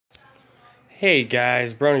Hey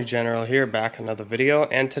guys, Brony General here, back with another video,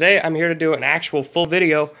 and today I'm here to do an actual full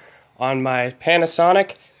video on my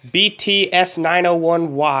Panasonic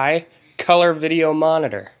Bt-901y color video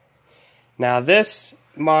monitor. Now this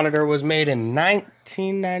monitor was made in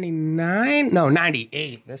 1999? No,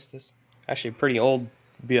 98. This actually pretty old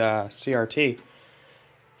CRT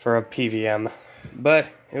for a PVM. But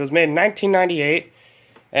it was made in 1998,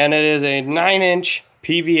 and it is a 9-inch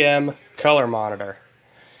PVM color monitor.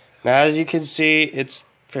 Now, as you can see, it's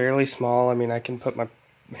fairly small. I mean, I can put my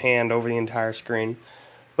hand over the entire screen.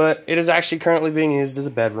 But it is actually currently being used as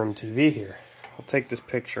a bedroom TV here. I'll take this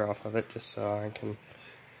picture off of it just so I can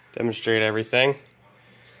demonstrate everything.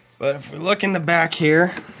 But if we look in the back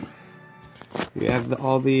here, you have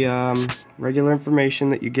all the regular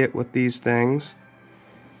information that you get with these things.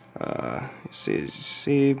 You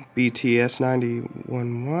see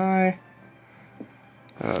Bt-901y.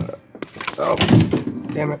 Oh,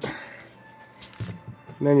 damn it.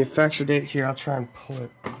 Manufacture date here, I'll try and pull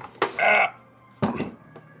it.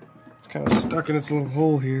 It's kind of stuck in its little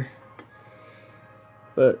hole here.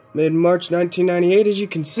 But made in March 1998, as you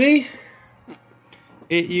can see.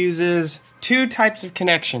 It uses two types of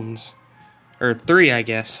connections. Or three, I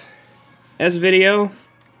guess. S-video.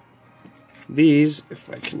 These, if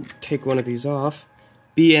I can take one of these off.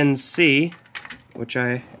 BNC, which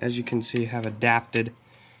I, as you can see, have adapted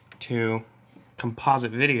to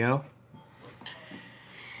composite video.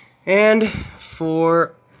 And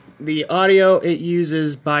for the audio, it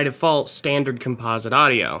uses by default standard composite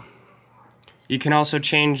audio. You can also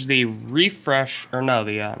change the refresh, or no,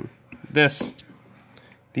 the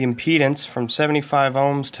impedance from 75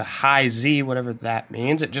 ohms to high Z, whatever that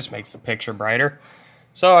means. It just makes the picture brighter.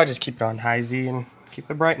 So I just keep it on high Z and keep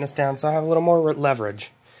the brightness down so I have a little more leverage.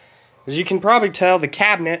 As you can probably tell, the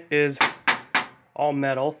cabinet is all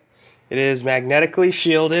metal. It is magnetically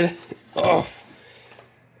shielded. Oh.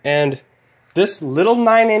 And this little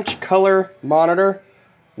 9-inch color monitor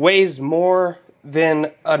weighs more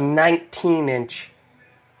than a 19-inch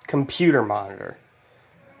computer monitor.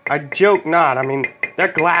 I joke not. I mean,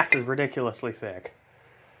 that glass is ridiculously thick.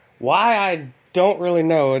 Why, I don't really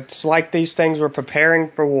know. It's like these things were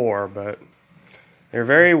preparing for war, but they're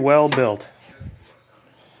very well built.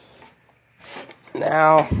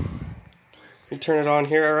 Now, let me turn it on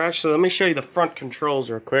here, or actually let me show you the front controls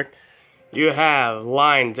real quick. You have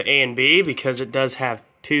lines A and B because it does have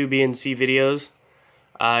two B and C videos.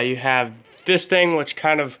 You have this thing which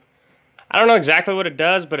kind of, I don't know exactly what it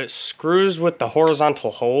does, but it screws with the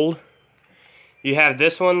horizontal hold. You have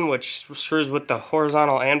this one which screws with the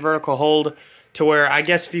horizontal and vertical hold to where I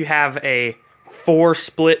guess if you have a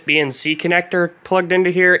 4-split B and C connector plugged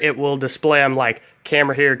into here, it will display them like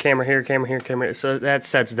camera here, camera here, camera here, camera here. So that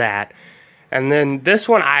sets that. And then this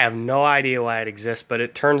one, I have no idea why it exists, but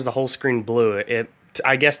it turns the whole screen blue. It,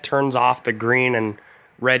 I guess, turns off the green and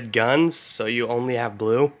red guns, so you only have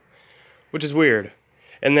blue, which is weird.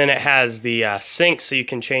 And then it has the sync, so you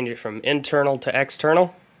can change it from internal to external.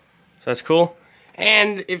 So that's cool.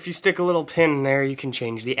 And if you stick a little pin in there, you can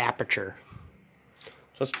change the aperture.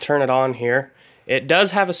 So let's turn it on here. It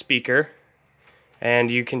does have a speaker,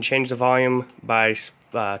 and you can change the volume by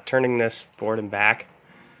turning this forward and back.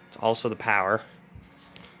 It's also the power.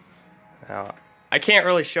 Now, I can't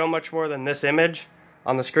really show much more than this image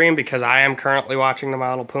on the screen because I am currently watching the My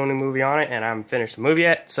Little Pony movie on it, and I haven't finished the movie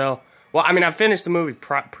yet. So, well, I mean, I've finished the movie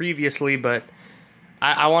previously, but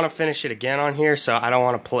I want to finish it again on here, so I don't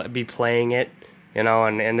want to be playing it, you know,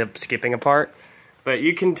 and end up skipping a part. But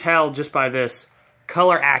you can tell just by this,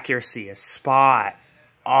 color accuracy is spot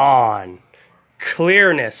on.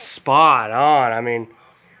 Clearness, spot on. I mean,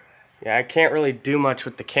 yeah, I can't really do much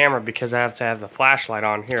with the camera because I have to have the flashlight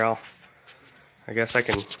on here. I guess I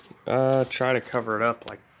can try to cover it up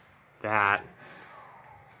like that.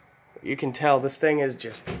 But you can tell this thing is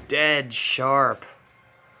just dead sharp.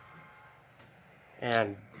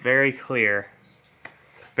 And very clear.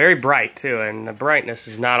 Very bright too, and the brightness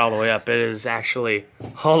is not all the way up. It is actually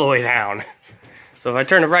all the way down. So if I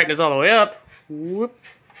turn the brightness all the way up, whoop,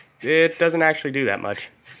 it doesn't actually do that much.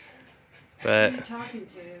 But who are you talking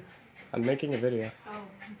to? I'm making a video. Oh,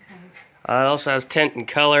 okay. It also has tint and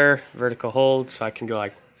color, vertical hold, so I can go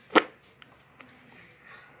like.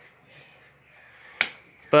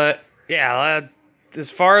 But yeah, as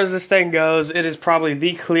far as this thing goes, it is probably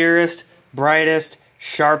the clearest, brightest,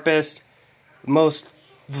 sharpest, most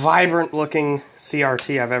vibrant looking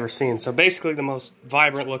CRT I've ever seen. So basically the most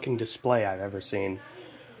vibrant looking display I've ever seen.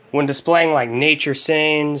 When displaying like nature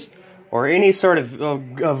scenes or any sort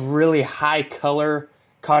of really high color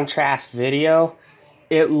contrast video,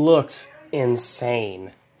 it looks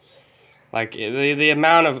insane. Like, the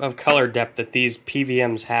amount of color depth that these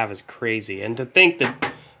PVMs have is crazy. And to think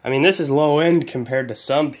that, I mean, this is low end compared to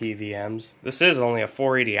some PVMs. This is only a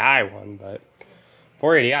 480i one, but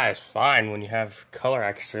 480i is fine when you have color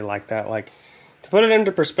accuracy like that. Like, to put it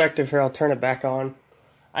into perspective here, I'll turn it back on.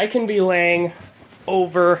 I can be laying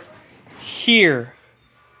over here,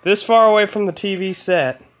 this far away from the TV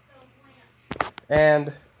set,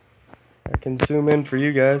 and I can zoom in for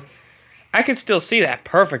you guys. I can still see that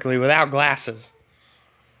perfectly without glasses.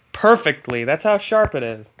 Perfectly. That's how sharp it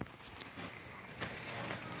is.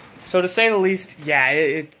 So to say the least, yeah,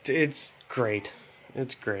 it's great.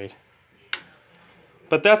 It's great.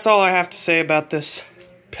 But that's all I have to say about this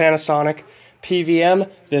Panasonic PVM,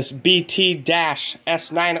 this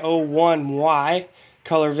Bt-901y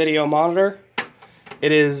color video monitor.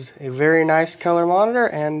 It is a very nice color monitor,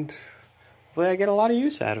 and hopefully I get a lot of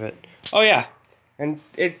use out of it. Oh yeah, and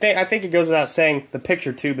I think it goes without saying, the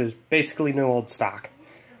picture tube is basically new old stock.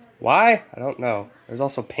 Why? I don't know. There's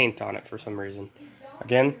also paint on it for some reason.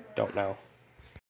 Again, don't know.